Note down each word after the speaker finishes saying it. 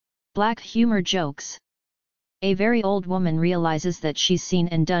Black humor jokes. A very old woman realizes that she's seen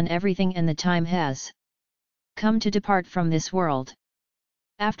and done everything and the time has come to depart from this world.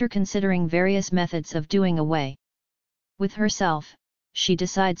 After considering various methods of doing away with herself, she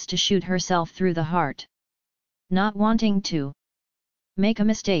decides to shoot herself through the heart. Not wanting to make a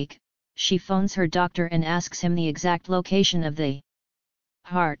mistake, she phones her doctor and asks him the exact location of the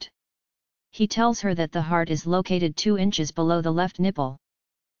heart. He tells her that the heart is located 2 inches below the left nipple.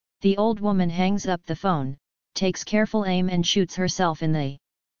 The old woman hangs up the phone, takes careful aim and shoots herself in the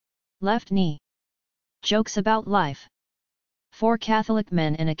left knee. Jokes about life. 4 Catholic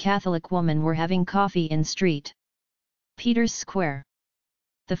men and a Catholic woman were having coffee in St. Peter's Square.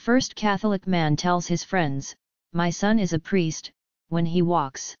 The first Catholic man tells his friends, "My son is a priest." When he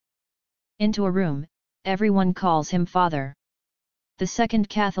walks into a room, everyone calls him father. The second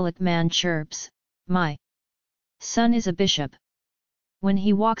Catholic man chirps, "My son is a bishop." When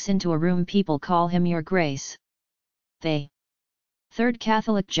he walks into a room, people call him Your Grace. The third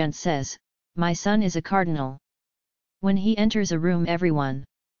Catholic gent says, "My son is a cardinal." When he enters a room, everyone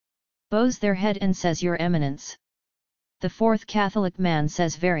bows their head and says, "Your Eminence." The fourth Catholic man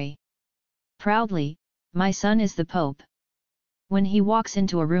says very proudly, "My son is the Pope." When he walks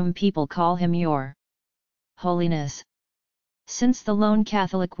into a room, people call him Your Holiness. Since the lone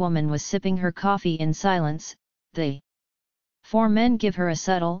Catholic woman was sipping her coffee in silence, the 4 men give her a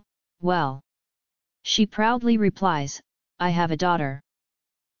subtle, "Well." She proudly replies, "I have a daughter.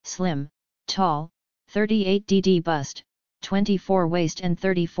 Slim, tall, 38 dd bust, 24 waist and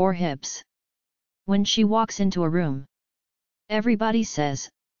 34 hips." When she walks into a room, everybody says,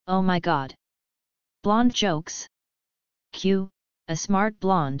 "Oh my God." Blonde jokes. Q. A smart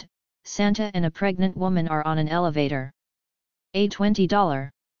blonde, Santa and a pregnant woman are on an elevator. A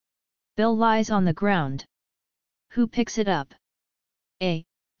 $20 bill lies on the ground. Who picks it up? A.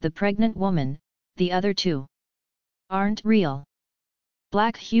 The pregnant woman. The other 2 aren't real.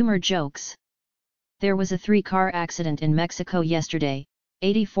 Black humor jokes. There was a 3-car accident in Mexico yesterday,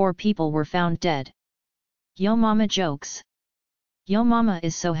 84 people were found dead. Yo mama jokes. Yo mama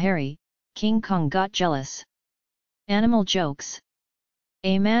is so hairy, King Kong got jealous. Animal jokes.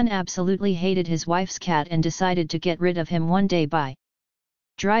 A man absolutely hated his wife's cat and decided to get rid of him one day by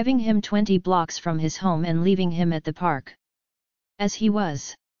driving him 20 blocks from his home and leaving him at the park. As he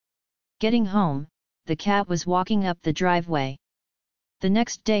was getting home, the cat was walking up the driveway. The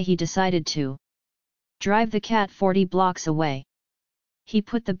next day he decided to drive the cat 40 blocks away. He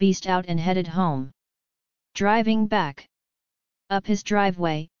put the beast out and headed home. Driving back up his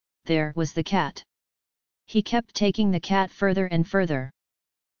driveway, there was the cat. He kept taking the cat further and further,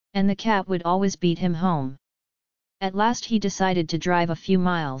 and the cat would always beat him home. At last he decided to drive a few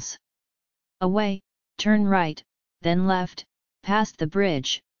miles away, turn right, then left, past the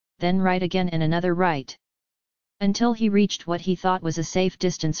bridge, then right again and another right, until he reached what he thought was a safe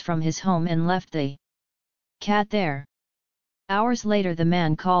distance from his home and left the cat there. Hours later the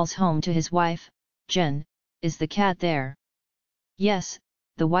man calls home to his wife, "Jen, is the cat there?" "Yes,"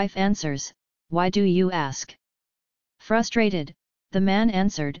 the wife answers. "Why do you ask?" Frustrated, the man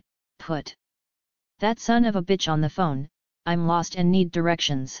answered, "Put that son of a bitch on the phone, I'm lost and need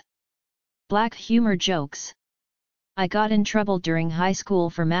directions." Black humor jokes. I got in trouble during high school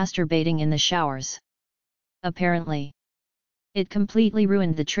for masturbating in the showers. Apparently, it completely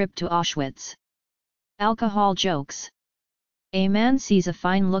ruined the trip to Auschwitz. Alcohol jokes. A man sees a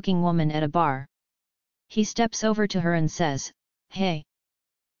fine-looking woman at a bar. He steps over to her and says, "Hey,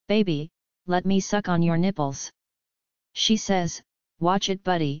 baby, let me suck on your nipples." She says, "Watch it,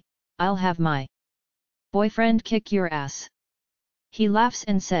 buddy, I'll have my boyfriend kick your ass." He laughs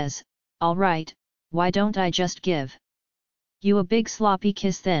and says, "All right, why don't I just give you a big sloppy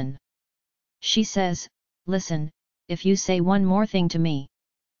kiss then?" She says, "Listen, if you say one more thing to me,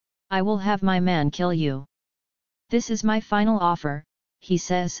 I will have my man kill you. This is my final offer," he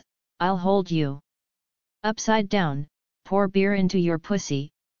says, "I'll hold you upside down, pour beer into your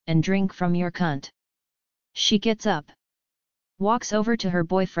pussy, and drink from your cunt." She gets up, walks over to her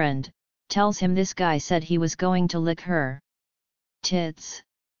boyfriend, tells him this guy said he was going to lick her tits.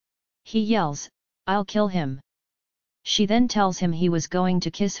 He yells, "I'll kill him." She then tells him he was going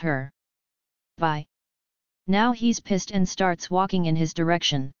to kiss her. Bye. Now he's pissed and starts walking in his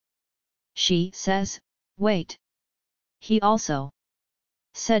direction. She says, "Wait. He also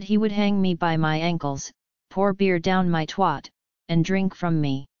said he would hang me by my ankles, pour beer down my twat, and drink from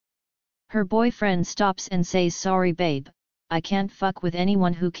me." Her boyfriend stops and says, "Sorry babe, I can't fuck with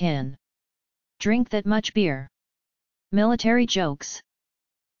anyone who can drink that much beer." Military jokes.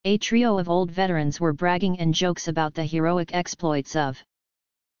 A trio of old veterans were bragging and jokes about the heroic exploits of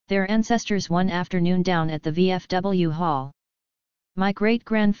their ancestors one afternoon down at the VFW hall. My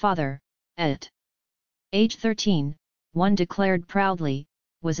great-grandfather, at age 13, one declared proudly,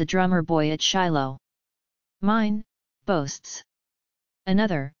 was a drummer boy at Shiloh. Mine, boasts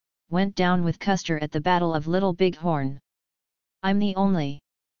another, went down with Custer at the Battle of Little Bighorn. I'm the only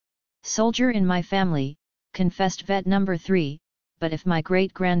soldier in my family, confessed vet number 3, but if my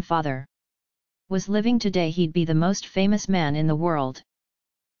great-grandfather was living today he'd be the most famous man in the world.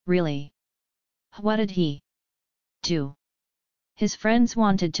 Really? What did he do? His friends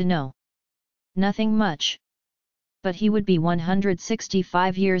wanted to know. Nothing much. But he would be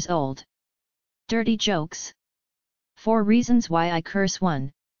 165 years old. Dirty jokes. 4 reasons why I curse.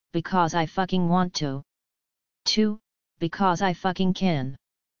 1, because I fucking want to. 2, because I fucking can.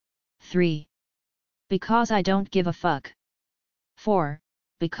 3, because I don't give a fuck. 4,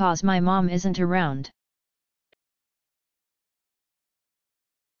 because my mom isn't around.